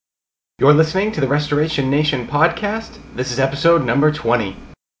You're listening to the Restoration Nation podcast. This is episode number 20.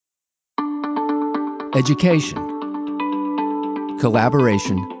 Education,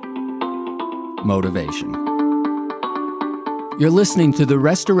 collaboration, motivation. You're listening to the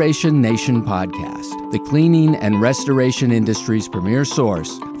Restoration Nation podcast, the cleaning and restoration industry's premier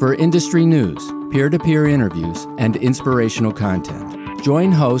source for industry news, peer-to-peer interviews, and inspirational content.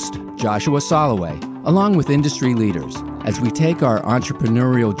 Join host Joshua Soloway, along with industry leaders, as we take our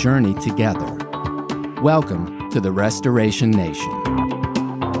entrepreneurial journey together. Welcome to the Restoration Nation.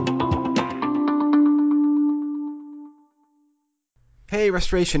 Hey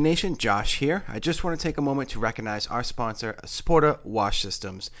Restoration Nation, Josh here. I just want to take a moment to recognize our sponsor, Asporta Wash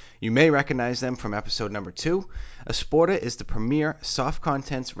Systems. You may recognize them from episode number 2. Asporta is the premier soft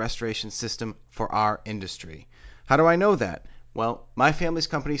contents restoration system for our industry. How do I know that? Well, my family's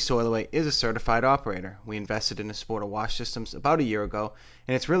company, Soilaway, is a certified operator. We invested in Asporta Wash Systems about a year ago,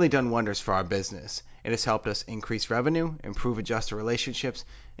 and it's really done wonders for our business. It has helped us increase revenue, improve adjuster relationships,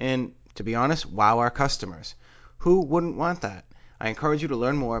 and, to be honest, wow our customers. Who wouldn't want that? I encourage you to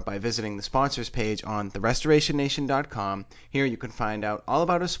learn more by visiting the sponsors page on therestorationnation.com. Here you can find out all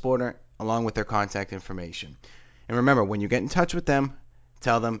about Asporta along with their contact information. And remember, when you get in touch with them,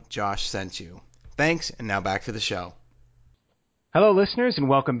 tell them Josh sent you. Thanks, and now back to the show. Hello, listeners, and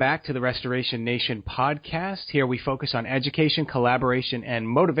welcome back to the Restoration Nation podcast. Here we focus on education, collaboration, and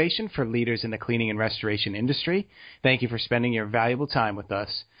motivation for leaders in the cleaning and restoration industry. Thank you for spending your valuable time with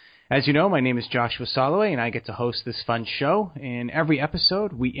us. As you know, my name is Joshua Soloway, and I get to host this fun show. In every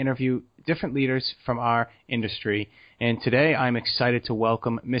episode, we interview different leaders from our industry. And today, I'm excited to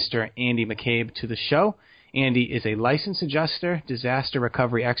welcome Mr. Andy McCabe to the show. Andy is a licensed adjuster, disaster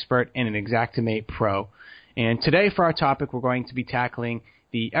recovery expert, and an Xactimate pro. And today, for our topic, we're going to be tackling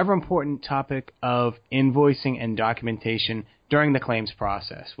the ever-important topic of invoicing and documentation during the claims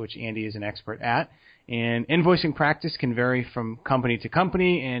process, which Andy is an expert at. And invoicing practice can vary from company to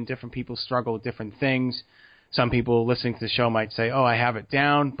company, and different people struggle with different things. Some people listening to the show might say, oh, I have it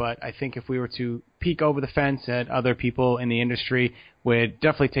down, but I think if we were to peek over the fence at other people in the industry, we'd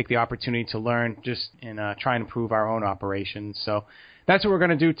definitely take the opportunity to learn just and try and improve our own operations. So that's what we're going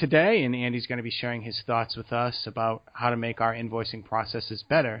to do today, and Andy's going to be sharing his thoughts with us about how to make our invoicing processes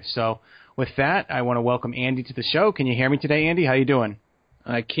better. So with that, I want to welcome Andy to the show. Can you hear me today, Andy? How you doing?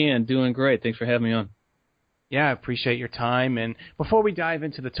 I can. Doing great. Thanks for having me on. Yeah, I appreciate your time. And before we dive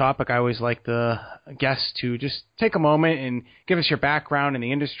into the topic, I always like the guests to just take a moment and give us your background in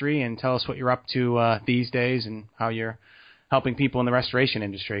the industry and tell us what you're up to these days and how you're helping people in the restoration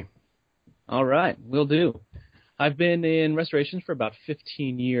industry. All right, will do. I've been in restorations for about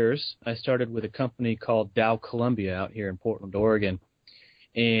 15 years. I started with a company called Dow Columbia out here in Portland, Oregon.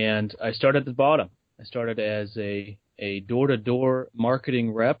 And I started at the bottom. I started as a door-to-door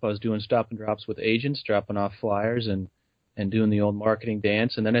marketing rep. I was doing stop and drops with agents, dropping off flyers and doing the old marketing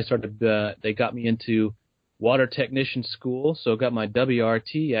dance. And then I started, they got me into water technician school. So I got my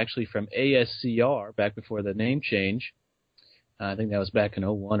WRT actually from ASCR back before the name change. I think that was back in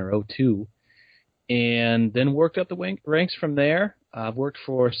 01 or 02. And then worked up the ranks from there. I've worked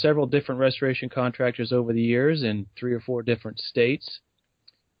for several different restoration contractors over the years in 3 or 4 different states.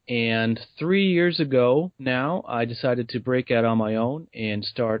 And 3 years ago now, I decided to break out on my own and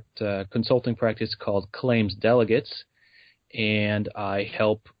start a consulting practice called Claims Delegates. And I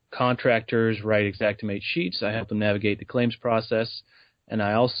help contractors write Xactimate sheets. I help them navigate the claims process. And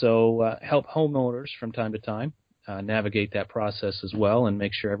I also help homeowners from time to time navigate that process as well and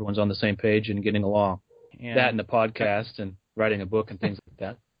make sure everyone's on the same page and getting along. And that and the podcast and writing a book and things like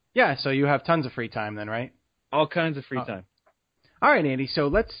that. Yeah, so you have tons of free time then, right? All kinds of free time. All right, Andy, so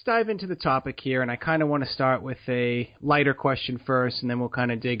let's dive into the topic here, and I kind of want to start with a lighter question first, and then we'll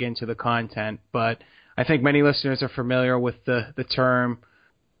kind of dig into the content. But I think many listeners are familiar with the term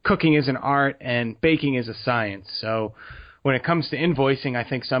cooking is an art and baking is a science. So when it comes to invoicing, I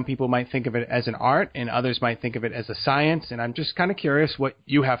think some people might think of it as an art, and others might think of it as a science, and I'm just kind of curious what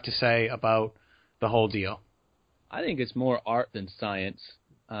you have to say about the whole deal. I think it's more art than science.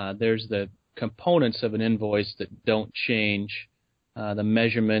 There's the components of an invoice that don't change. The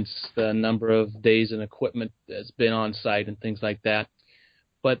measurements, the number of days and equipment that's been on site and things like that.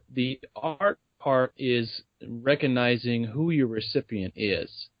 But the art part is recognizing who your recipient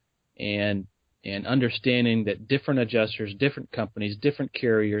is and understanding that different adjusters, different companies, different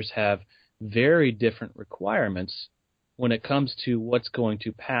carriers have very different requirements when it comes to what's going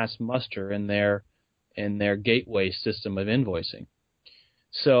to pass muster in their gateway system of invoicing.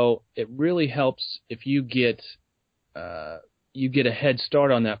 So it really helps if you get a head start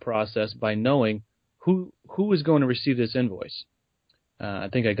on that process by knowing who is going to receive this invoice. I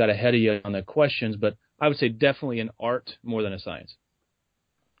think I got ahead of you on the questions, but I would say definitely an art more than a science.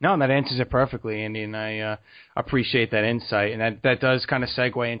 No, that answers it perfectly, Andy, and I appreciate that insight. And that does kind of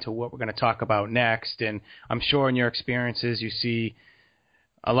segue into what we're going to talk about next. And I'm sure in your experiences you see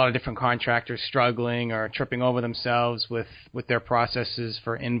a lot of different contractors struggling or tripping over themselves with their processes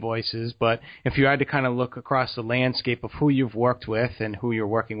for invoices. But if you had to kind of look across the landscape of who you've worked with and who you're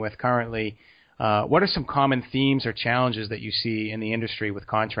working with currently, what are some common themes or challenges that you see in the industry with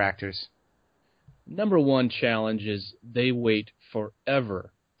contractors? Number one challenge is they wait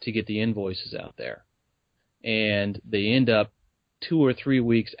forever to get the invoices out there. And they end up 2 or 3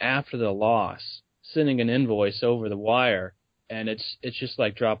 weeks after the loss sending an invoice over the wire, and it's just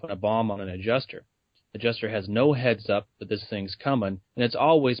like dropping a bomb on an adjuster. Adjuster has no heads up that this thing's coming, and it's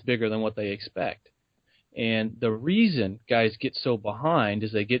always bigger than what they expect. And the reason guys get so behind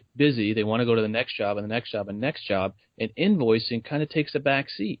is they get busy, they want to go to the next job and the next job and next job, and invoicing kind of takes a back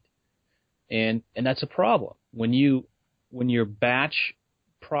seat. And that's a problem. When you're batch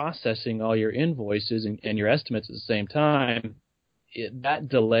processing all your invoices and your estimates at the same time, that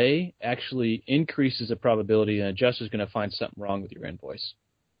delay actually increases the probability an adjuster is going to find something wrong with your invoice.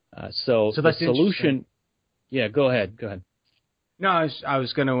 So the solution, yeah, go ahead. No, I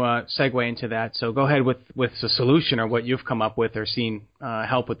was going to segue into that. So go ahead with the solution or what you've come up with or seen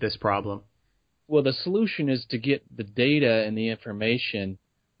help with this problem. Well, the solution is to get the data and the information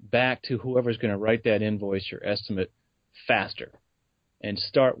back to whoever's going to write that invoice or estimate faster, and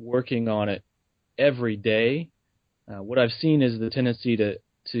start working on it every day. What I've seen is the tendency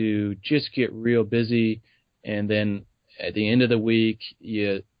to just get real busy, and then at the end of the week,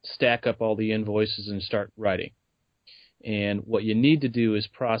 you stack up all the invoices and start writing. And what you need to do is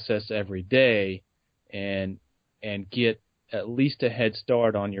process every day and get at least a head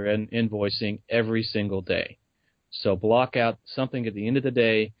start on your invoicing every single day. So block out something at the end of the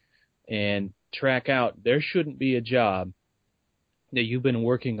day and track out. There shouldn't be a job that you've been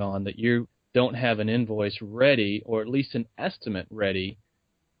working on that you don't have an invoice ready, or at least an estimate ready,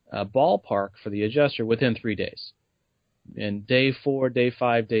 ballpark for the adjuster within 3 days. And day 4, day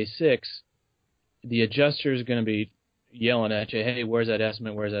 5, day 6, the adjuster is going to be yelling at you, hey, where's that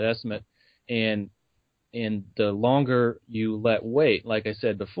estimate? And the longer you let wait, like I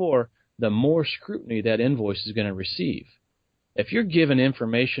said before, the more scrutiny that invoice is going to receive. If you're given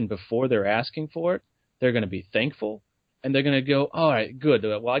information before they're asking for it, they're going to be thankful, and they're going to go, all right, good.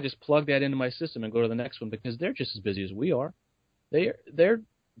 Well, I just plug that into my system and go to the next one, because they're just as busy as we are. They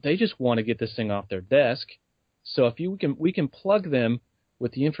just want to get this thing off their desk. So if we can plug them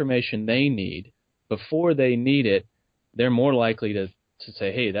with the information they need before they need it, they're more likely to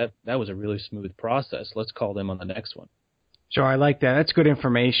say, hey, that was a really smooth process. Let's call them on the next one. Sure, I like that. That's good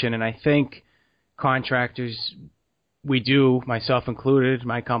information, and I think contractors, we do, myself included,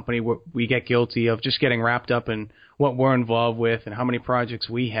 my company, we get guilty of just getting wrapped up in what we're involved with and how many projects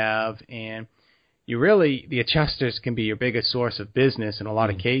we have. And the adjusters can be your biggest source of business in a lot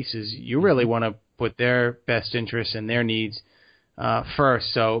of cases. You really want to put their best interests and their needs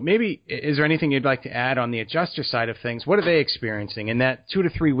first. So maybe, is there anything you'd like to add on the adjuster side of things? What are they experiencing in that 2 to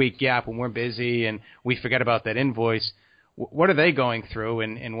 3 week gap when we're busy and we forget about that invoice? What are they going through,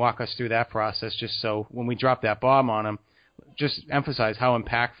 and walk us through that process, just so when we drop that bomb on them, just emphasize how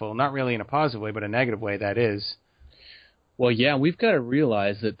impactful, not really in a positive way, but a negative way, that is. Well, yeah, we've got to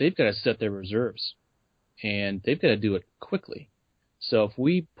realize that they've got to set their reserves, and they've got to do it quickly. So if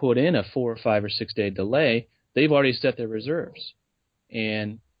we put in a 4 or 5 or 6 day delay, they've already set their reserves.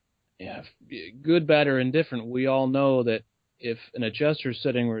 And yeah, good, bad, or indifferent, we all know that if an adjuster is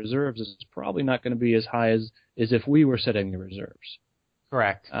setting reserves, it's probably not going to be as high as if we were setting the reserves.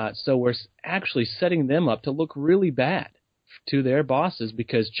 Correct. So we're actually setting them up to look really bad to their bosses,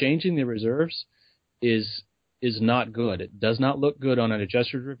 because changing the reserves is not good. It does not look good on an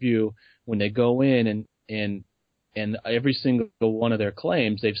adjuster's review when they go in and every single one of their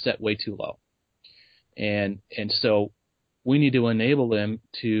claims they've set way too low. And so we need to enable them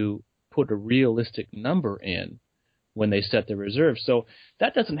to put a realistic number in when they set the reserves. So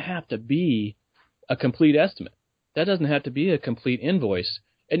that doesn't have to be a complete estimate. That doesn't have to be a complete invoice.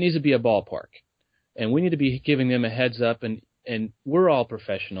 It needs to be a ballpark. And we need to be giving them a heads up, and we're all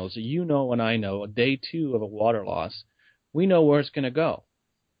professionals. You know and I know, day 2 of a water loss, we know where it's going to go.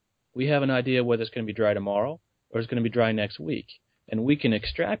 We have an idea whether it's going to be dry tomorrow or it's going to be dry next week. And we can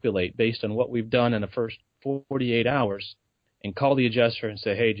extrapolate based on what we've done in the first 48 hours and call the adjuster and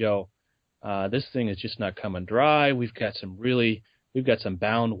say, hey, Joe, this thing is just not coming dry. We've got some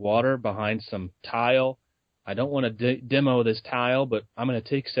bound water behind some tile. I don't want to demo this tile, but I'm going to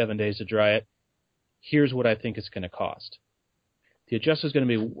take 7 days to dry it. Here's what I think it's going to cost. the adjuster's going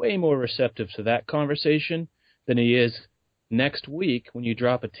to be way more receptive to that conversation than he is next week when you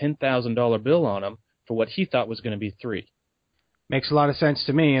drop a $10,000 bill on him for what he thought was going to be $3,000. Makes a lot of sense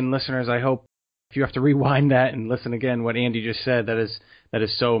to me. And listeners, I hope if you have to rewind that and listen again, what Andy just said, that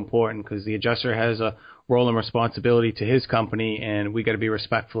is so important, because the adjuster has a role and responsibility to his company, and we got to be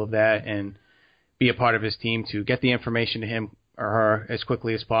respectful of that and be a part of his team to get the information to him or her as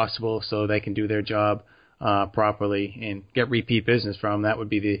quickly as possible so they can do their job properly and get repeat business from. That would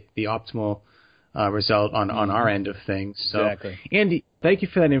be the optimal result on our end of things. So, exactly. Andy, thank you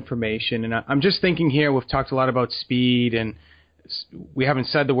for that information. And I'm just thinking here, we've talked a lot about speed, and we haven't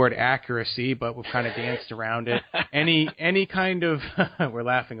said the word accuracy, but we've kind of danced around it. Any kind of, we're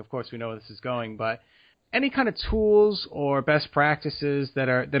laughing, of course we know where this is going, but any kind of tools or best practices that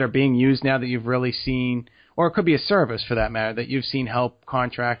are being used now that you've really seen, or it could be a service for that matter, that you've seen help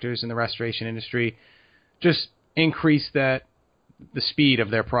contractors in the restoration industry just increase the speed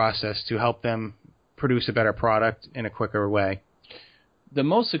of their process to help them produce a better product in a quicker way? The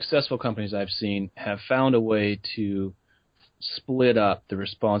most successful companies I've seen have found a way to split up the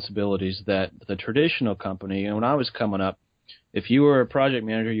responsibilities that the traditional company, and when I was coming up, if you were a project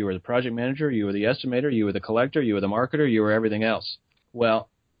manager, you were the project manager, you were the estimator, you were the collector, you were the marketer, you were everything else. Well,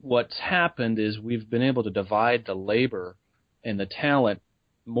 what's happened is we've been able to divide the labor and the talent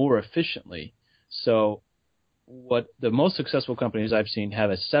more efficiently. So what the most successful companies I've seen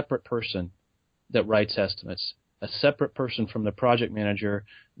have a separate person that writes estimates, a separate person from the project manager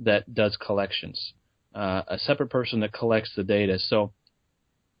that does collections, a separate person that collects the data. So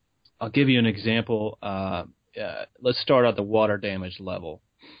I'll give you an example. Let's start at the water damage level.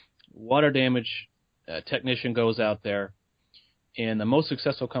 Water damage technician goes out there, and the most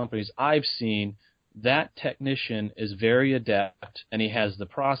successful companies I've seen, that technician is very adept, and he has the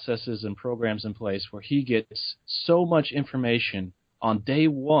processes and programs in place where he gets so much information on day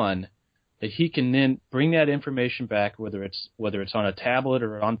one that he can then bring that information back, whether it's on a tablet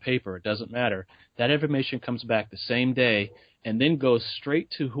or on paper, it doesn't matter. That information comes back the same day and then goes straight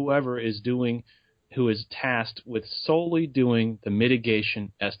to who is tasked with solely doing the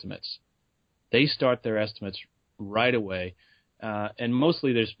mitigation estimates. They start their estimates right away, and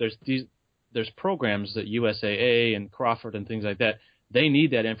mostly there's programs that USAA and Crawford and things like that. They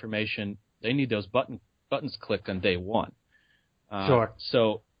need that information. They need those buttons clicked on day one. Sure.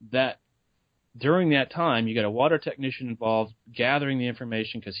 So that during that time, you got a water technician involved gathering the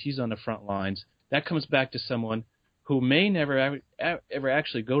information because he's on the front lines. That comes back to someone who may never ever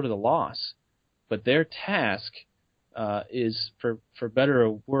actually go to the loss, but their task is, for better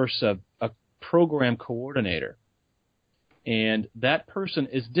or worse, a program coordinator. And that person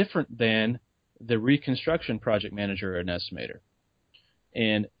is different than the reconstruction project manager or an estimator.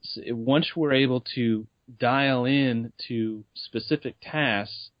 And once we're able to dial in to specific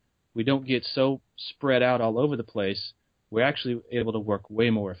tasks, we don't get so spread out all over the place. We're actually able to work way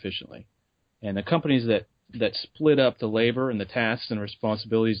more efficiently. And the companies that split up the labor and the tasks and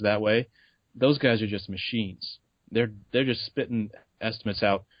responsibilities that way, those guys are just machines. They're just spitting estimates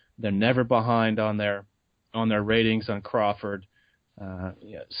out. They're never behind on their ratings on Crawford.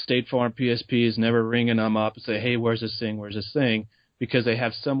 State Farm PSP is never ringing them up and say, hey, where's this thing? Because they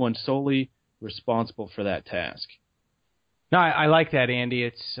have someone solely responsible for that task. No, I like that, Andy.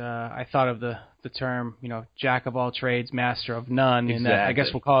 It's I thought of the term, jack of all trades, master of none. Exactly. And that, I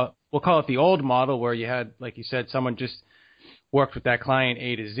guess we'll call it the old model, where you had, like you said, someone just worked with that client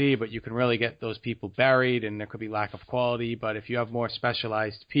A to Z, but you can really get those people buried, and there could be lack of quality. But if you have more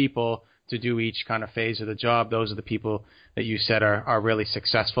specialized people to do each kind of phase of the job, those are the people that you said are really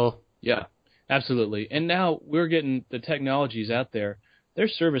successful. Yeah, absolutely. And now we're getting the technologies out there.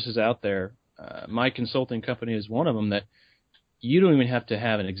 There's services out there. My consulting company is one of them that you don't even have to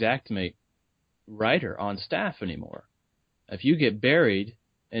have an Xactimate writer on staff anymore. If you get buried,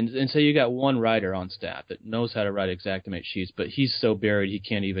 and say you got one writer on staff that knows how to write Xactimate sheets, but he's so buried he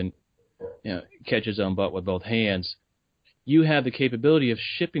can't even catch his own butt with both hands, you have the capability of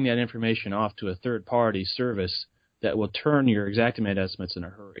shipping that information off to a third-party service that will turn your Xactimate estimates in a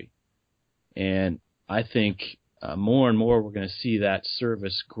hurry. And I think more and more we're going to see that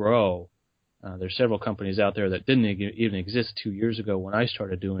service grow. There's several companies out there that didn't even exist 2 years ago when I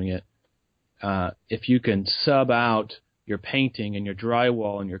started doing it. If you can sub out your painting and your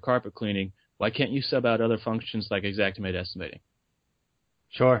drywall and your carpet cleaning, why can't you sub out other functions like Xactimate estimating?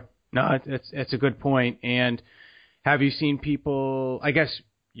 Sure. No, it's a good point. And have you seen people, I guess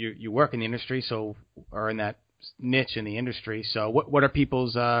you work in the industry, or in that niche in the industry, so what are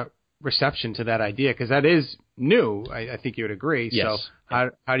people's reception to that idea? Because that is new, I think you would agree. Yes.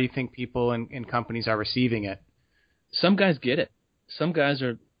 So how do you think people and companies are receiving it? Some guys get it. some guys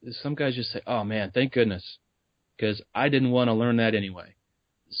just say, "Oh man, thank goodness," because I didn't want to learn that anyway.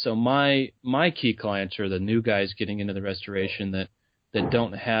 So my key clients are the new guys getting into the restoration that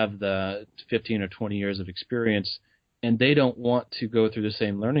don't have the 15 or 20 years of experience, and they don't want to go through the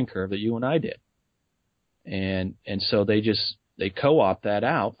same learning curve that you and I did. And so they co-opt that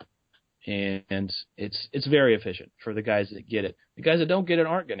out, and it's very efficient for the guys that get it. The guys that don't get it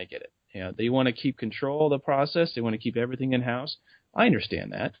aren't going to get it. You know, they want to keep control of the process. They want to keep everything in-house. I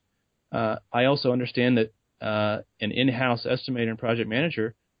understand that. I also understand that an in-house estimator and project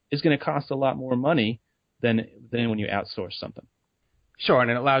manager is going to cost a lot more money than when you outsource something. Sure,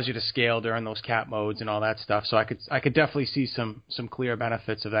 and it allows you to scale during those cap modes and all that stuff. So I could definitely see some clear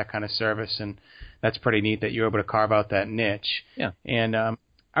benefits of that kind of service, and that's pretty neat that you're able to carve out that niche. Yeah. And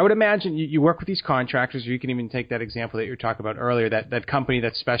I would imagine you work with these contractors, or you can even take that example that you were talking about earlier, that company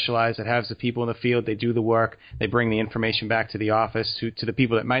that's specialized, that has the people in the field, they do the work, they bring the information back to the office, to the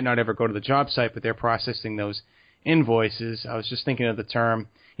people that might not ever go to the job site, but they're processing those invoices. I was just thinking of the term,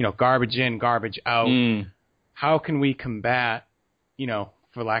 garbage in, garbage out. How can we combat,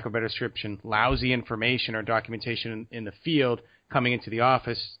 for lack of a better description, lousy information or documentation in the field coming into the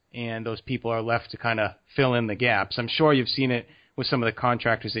office, and those people are left to kind of fill in the gaps? I'm sure you've seen it with some of the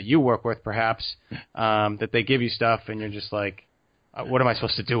contractors that you work with, perhaps, that they give you stuff and you're just like, what am I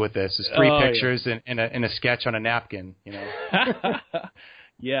supposed to do with this? It's three pictures and a sketch on a napkin,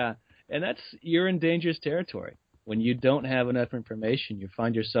 Yeah, and you're in dangerous territory. When you don't have enough information, you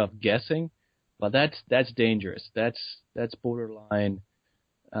find yourself guessing. Well, that's dangerous. That's borderline.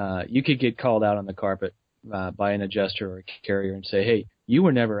 You could get called out on the carpet by an adjuster or a carrier and say, "Hey, you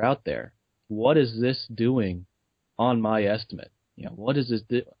were never out there. What is this doing on my estimate? What is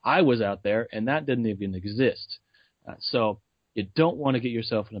this? I was out there, and that didn't even exist." So you don't want to get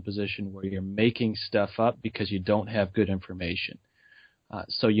yourself in a position where you're making stuff up because you don't have good information.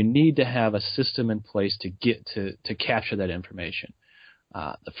 So you need to have a system in place to get to capture that information.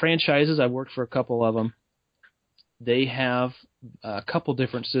 The franchises, I've worked for a couple of them. They have a couple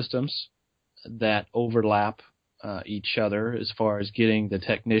different systems that overlap each other as far as getting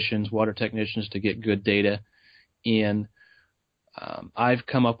the water technicians to get good data in. I've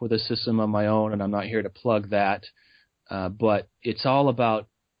come up with a system on my own, and I'm not here to plug that, but it's all about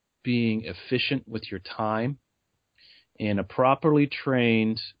being efficient with your time. And a properly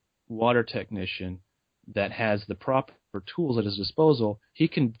trained water technician that has the proper tools at his disposal, he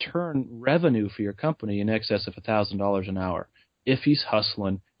can turn revenue for your company in excess of $1,000 an hour if he's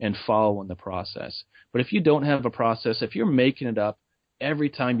hustling and following the process. But if you don't have a process, if you're making it up every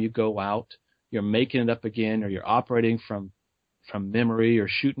time you go out, you're making it up again, or you're operating from memory or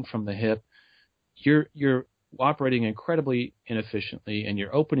shooting from the hip, you're operating incredibly inefficiently, and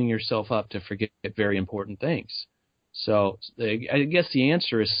you're opening yourself up to forget very important things. So I guess the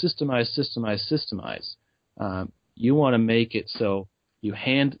answer is systemize. You want to make it so you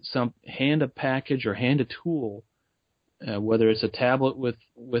hand a package or hand a tool, whether it's a tablet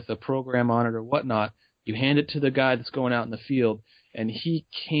with a program on it or whatnot. You hand it to the guy that's going out in the field, and he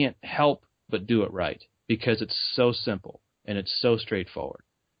can't help but do it right because it's so simple and it's so straightforward.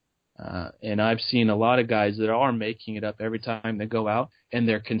 And I've seen a lot of guys that are making it up every time they go out, and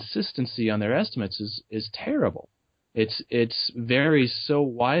their consistency on their estimates is terrible. It's varies so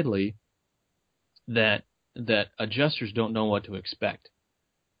widely that adjusters don't know what to expect.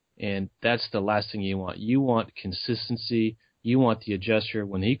 And that's the last thing you want. You want consistency. You want the adjuster,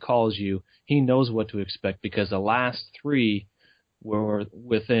 when he calls you, he knows what to expect, because the last three were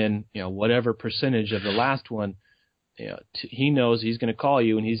within, whatever percentage of the last one. He knows he's going to call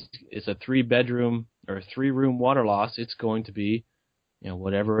you, and it's a 3-bedroom or 3-room water loss. It's going to be,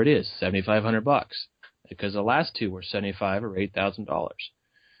 whatever it is, $7,500, because the last two were $75,000 or $8,000.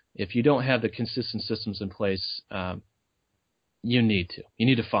 If you don't have the consistent systems in place, you need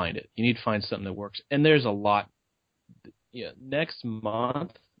to find it. You need to find something that works. And there's a lot. Next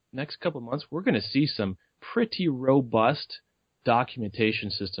couple of months, we're going to see some pretty robust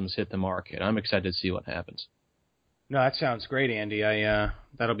documentation systems hit the market. I'm excited to see what happens. No, that sounds great, Andy.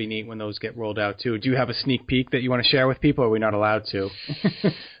 That'll be neat when those get rolled out too. Do you have a sneak peek that you want to share with people, or are we not allowed to?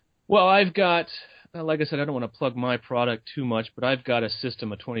 Well, I've got, like I said, I don't want to plug my product too much, but I've got a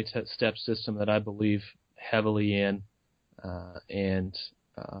system, a 20-step system that I believe heavily in, and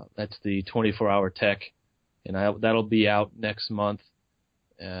that's the 24-hour tech, and that'll be out next month.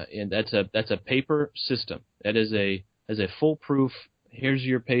 And that's a paper system. That is a foolproof. Here's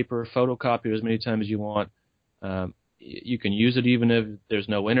your paper, photocopy it as many times as you want. You can use it even if there's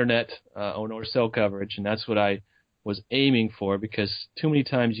no internet or cell coverage, and that's what I was aiming for, because too many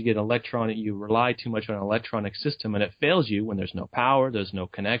times you rely too much on an electronic system and it fails you when there's no power, there's no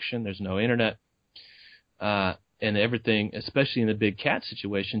connection, there's no internet, and everything, especially in the big cat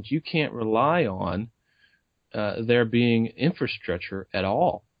situations, you can't rely on there being infrastructure at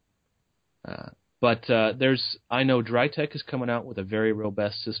all. But I know Drytech is coming out with a very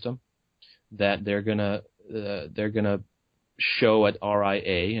robust system that they're gonna show at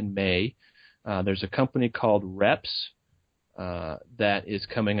RIA in May. There's a company called Reps that is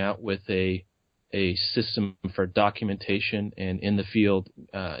coming out with a system for documentation and in the field.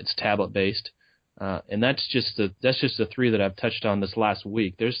 It's tablet based, and that's just the three that I've touched on this last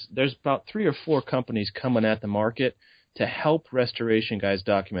week. There's about 3 or 4 companies coming at the market to help restoration guys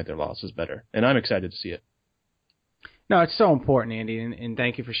document their losses better, and I'm excited to see it. No, it's so important, Andy, and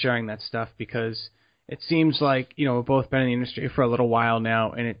thank you for sharing that stuff, because it seems like, we've both been in the industry for a little while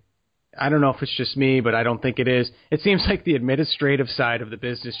now, and I don't know if it's just me, but I don't think it is. It seems like the administrative side of the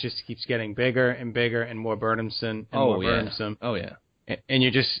business just keeps getting bigger and bigger and more burdensome and more burdensome. Oh, yeah. And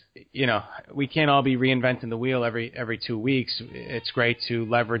you just, we can't all be reinventing the wheel every 2 weeks. It's great to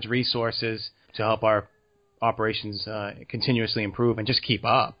leverage resources to help our operations continuously improve and just keep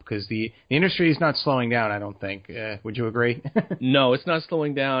up, because the industry is not slowing down, I don't think. Would you agree? No, it's not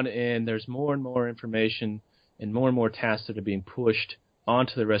slowing down, and there's more and more information and more tasks that are being pushed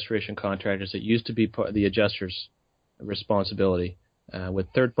onto the restoration contractors that used to be the adjuster's responsibility. With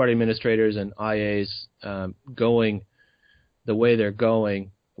third-party administrators and IAs going the way they're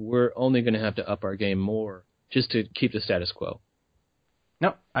going, we're only going to have to up our game more just to keep the status quo.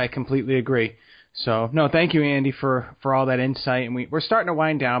 No, I completely agree. So, no, thank you, Andy, for all that insight. And we're starting to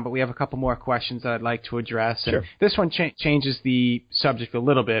wind down, but we have a couple more questions that I'd like to address. Sure. And this one changes the subject a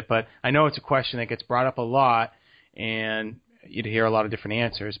little bit, but I know it's a question that gets brought up a lot, and you'd hear a lot of different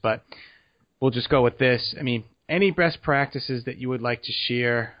answers. But we'll just go with this. I mean, any best practices that you would like to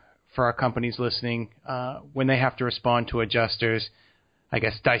share for our companies listening when they have to respond to adjusters, I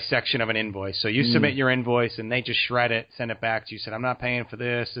guess, dissection of an invoice? So you submit your invoice, and they just shred it, send it back to you, said, I'm not paying for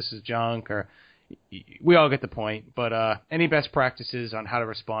this is junk, or we all get the point. But any best practices on how to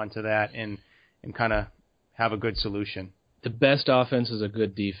respond to that and kind of have a good solution? The best offense is a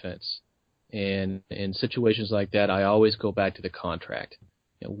good defense. And in situations like that, I always go back to the contract.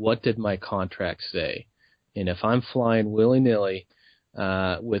 What did my contract say? And if I'm flying willy-nilly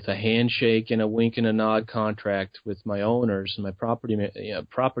with a handshake and a wink and a nod contract with my owners and my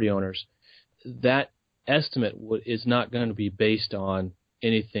property owners, that estimate is not going to be based on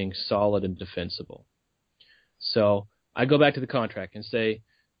anything solid and defensible. So I go back to the contract and say,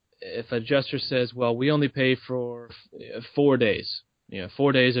 if an adjuster says, well, we only pay for 4 days,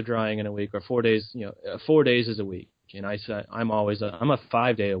 4 days of drying in a week, or 4 days, 4 days is a week. And I say, I'm a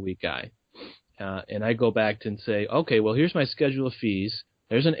 5-day-a-week guy. And I go back and say, okay, well, here's my schedule of fees.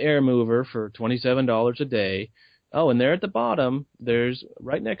 There's an air mover for $27 a day. Oh, and there at the bottom, there's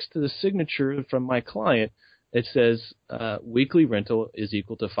right next to the signature from my client, it says weekly rental is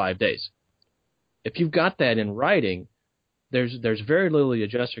equal to 5 days. If you've got that in writing, there's very little the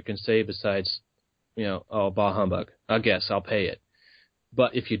adjuster can say besides, oh, bah humbug, I guess I'll pay it.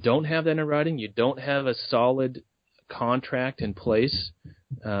 But if you don't have that in writing, you don't have a solid contract in place,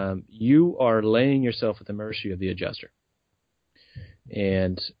 you are laying yourself at the mercy of the adjuster.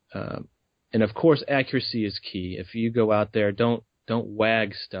 And of course, accuracy is key. If you go out there, don't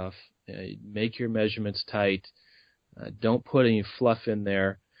wag stuff. Make your measurements tight. Don't put any fluff in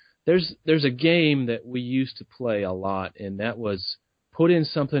there. There's a game that we used to play a lot, and that was put in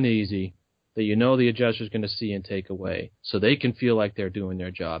something easy that the adjuster's going to see and take away, so they can feel like they're doing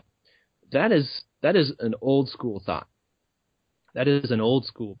their job. That is an old school thought. That is an old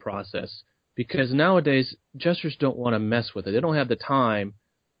school process, because nowadays adjusters don't want to mess with it. They don't have the time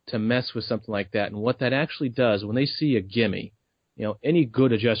to mess with something like that. And what that actually does, when they see a gimme, any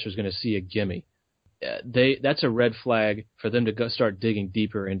good adjuster is going to see a gimme. That's a red flag for them to go start digging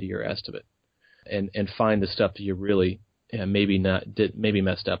deeper into your estimate and find the stuff that you really maybe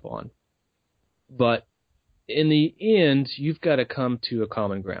messed up on. But in the end, you've got to come to a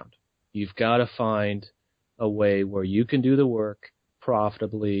common ground. You've got to find a way where you can do the work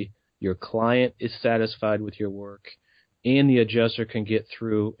profitably, your client is satisfied with your work, and the adjuster can get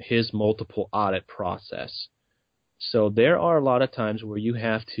through his multiple audit process. So there are a lot of times where you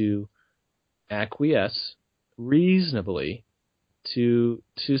have to acquiesce reasonably to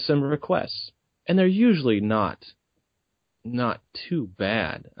some requests, and they're usually not too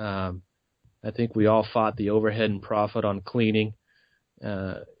bad. I think we all fought the overhead and profit on cleaning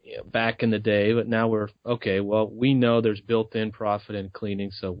back in the day, but now we're okay. Well, we know there's built-in profit in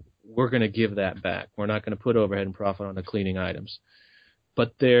cleaning, so we're going to give that back. We're not going to put overhead and profit on the cleaning items.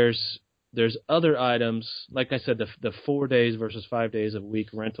 But there's other items, like I said, the 4 days versus 5 days a week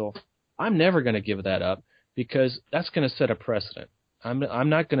rental. I'm never going to give that up because that's going to set a precedent. I'm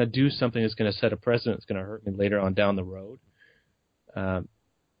not going to do something that's going to set a precedent that's going to hurt me later on down the road.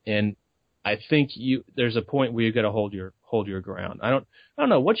 And I think there's a point where you got to hold your ground. I don't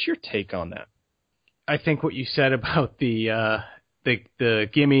know. What's your take on that? I think what you said about the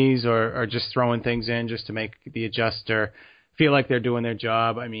gimmies or just throwing things in just to make the adjuster feel like they're doing their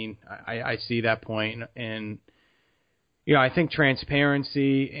job. I mean, I see that point, and I think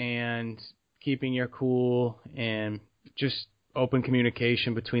transparency and keeping your cool and just open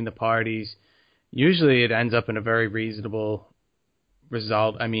communication between the parties, usually it ends up in a very reasonable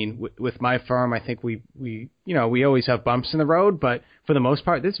result. I mean, with my firm, I think we always have bumps in the road, but for the most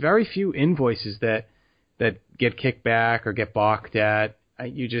part, there's very few invoices that get kicked back or get balked at.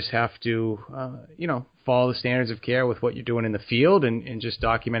 You just have to, follow the standards of care with what you're doing in the field and just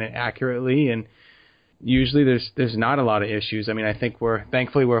document it accurately. And usually there's not a lot of issues. I mean, I think we're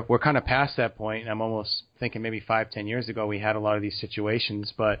kind of past that point. I'm almost thinking maybe 5-10 years ago we had a lot of these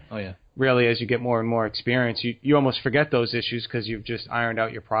situations, but really as you get more and more experience, you almost forget those issues because you've just ironed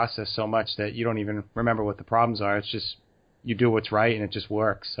out your process so much that you don't even remember what the problems are. It's just you do what's right and it just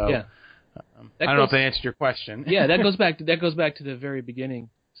works. So I don't know if that answered your question. Yeah, that goes back to the very beginning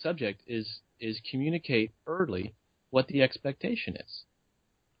subject is communicate early what the expectation is.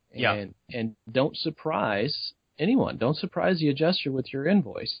 And don't surprise anyone. Don't surprise the adjuster with your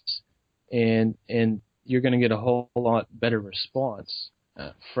invoice, and you're going to get a whole lot better response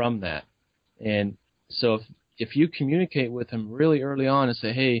from that. And so if you communicate with them really early on and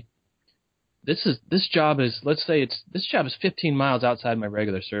say, hey, this job is 15 miles outside my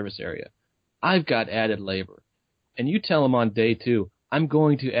regular service area. I've got added labor, and you tell them on day 2, I'm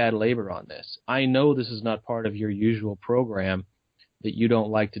going to add labor on this. I know this is not part of your usual program that you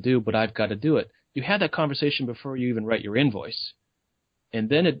don't like to do, but I've got to do it. You had that conversation before you even write your invoice. And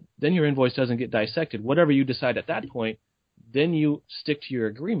then your invoice doesn't get dissected. Whatever you decide at that point, then you stick to your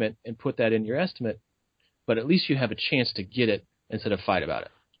agreement and put that in your estimate, but at least you have a chance to get it instead of fight about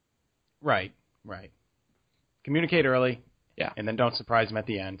it. Right. Communicate early. Yeah. And then don't surprise them at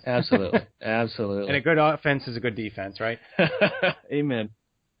the end. Absolutely. And a good offense is a good defense, right? Amen.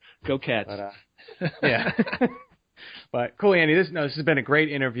 Go Cats. But, yeah. But cool, Andy. This has been a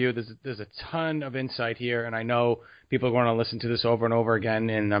great interview. There's a ton of insight here, and I know people are going to listen to this over and over again,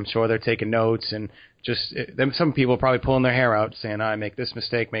 and I'm sure they're taking notes. And some people are probably pulling their hair out, saying, "I make this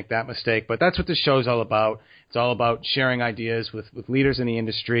mistake, make that mistake." But that's what this show's all about. It's all about sharing ideas with leaders in the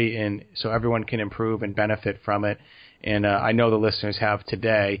industry, and so everyone can improve and benefit from it. And I know the listeners have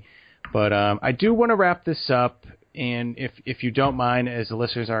today. But I do want to wrap this up. And if you don't mind, as the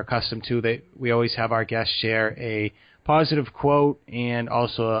listeners are accustomed to, we always have our guests share a positive quote and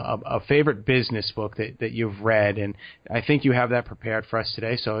also a favorite business book that you've read. And I think you have that prepared for us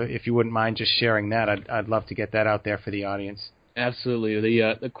today. So if you wouldn't mind just sharing that, I'd love to get that out there for the audience. Absolutely.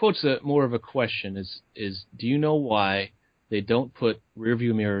 The quote's more of a question is do you know why they don't put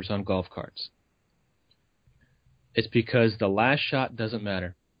rearview mirrors on golf carts? It's because the last shot doesn't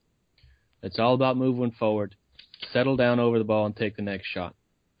matter. It's all about moving forward. Settle down over the ball and take the next shot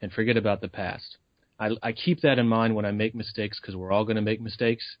and forget about the past. I keep that in mind when I make mistakes because we're all going to make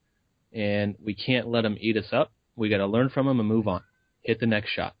mistakes and we can't let them eat us up. We got to learn from them and move on. Hit the next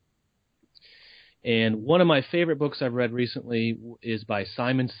shot. And one of my favorite books I've read recently is by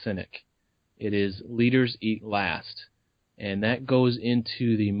Simon Sinek. It is Leaders Eat Last. And that goes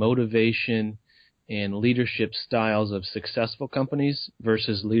into the motivation and leadership styles of successful companies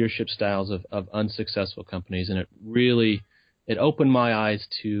versus leadership styles of unsuccessful companies. And it opened my eyes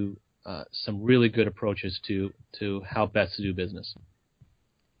to some really good approaches to how best to do business.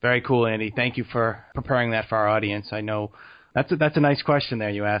 Very cool, Andy. Thank you for preparing that for our audience. I know that's a nice question there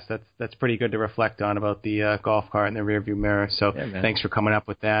you asked. That's pretty good to reflect on about the golf cart and the rearview mirror. So thanks for coming up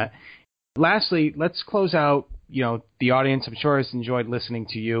with that. Lastly, let's close out. The audience, I'm sure, has enjoyed listening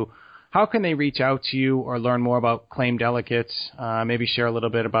to you. How can they reach out to you or learn more about Claim Delegates? Maybe share a little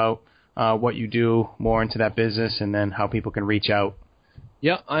bit about what you do more into that business and then how people can reach out.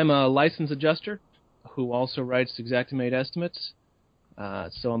 Yeah, I'm a licensed adjuster who also writes Xactimate estimates.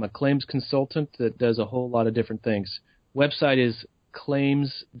 So I'm a claims consultant that does a whole lot of different things. Website is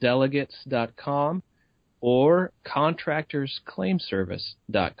claimsdelegates.com or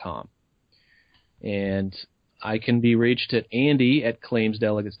contractorsclaimservice.com. And I can be reached at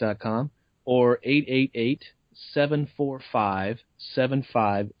andy@claimsdelegates.com or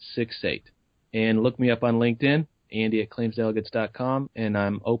 888-745-7568. And look me up on LinkedIn, Andy@claimsdelegates.com, and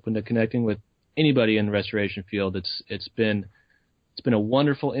I'm open to connecting with anybody in the restoration field. It's been a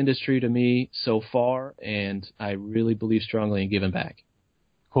wonderful industry to me so far, and I really believe strongly in giving back.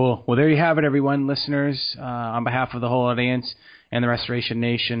 Cool. Well, there you have it, everyone. Listeners, on behalf of the whole audience and the Restoration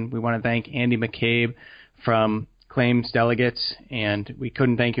Nation, we want to thank Andy McCabe from Claims Delegates, and we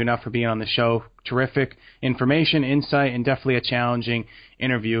couldn't thank you enough for being on the show. Terrific information, insight, and definitely a challenging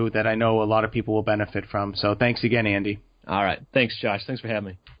interview that I know a lot of people will benefit from. So thanks again, Andy. All right. Thanks, Josh. Thanks for having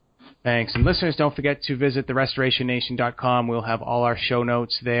me. Thanks. And listeners, don't forget to visit therestorationnation.com. We'll have all our show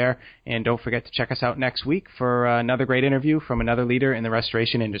notes there. And don't forget to check us out next week for another great interview from another leader in the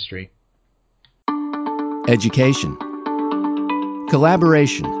restoration industry. Education,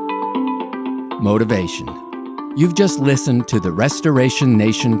 collaboration, motivation. You've just listened to the Restoration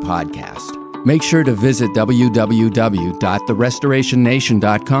Nation podcast. Make sure to visit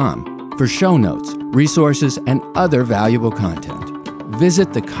www.therestorationnation.com for show notes, resources, and other valuable content.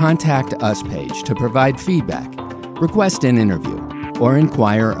 Visit the Contact Us page to provide feedback, request an interview, or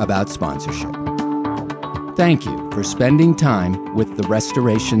inquire about sponsorship. Thank you for spending time with the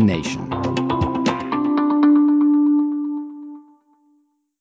Restoration Nation.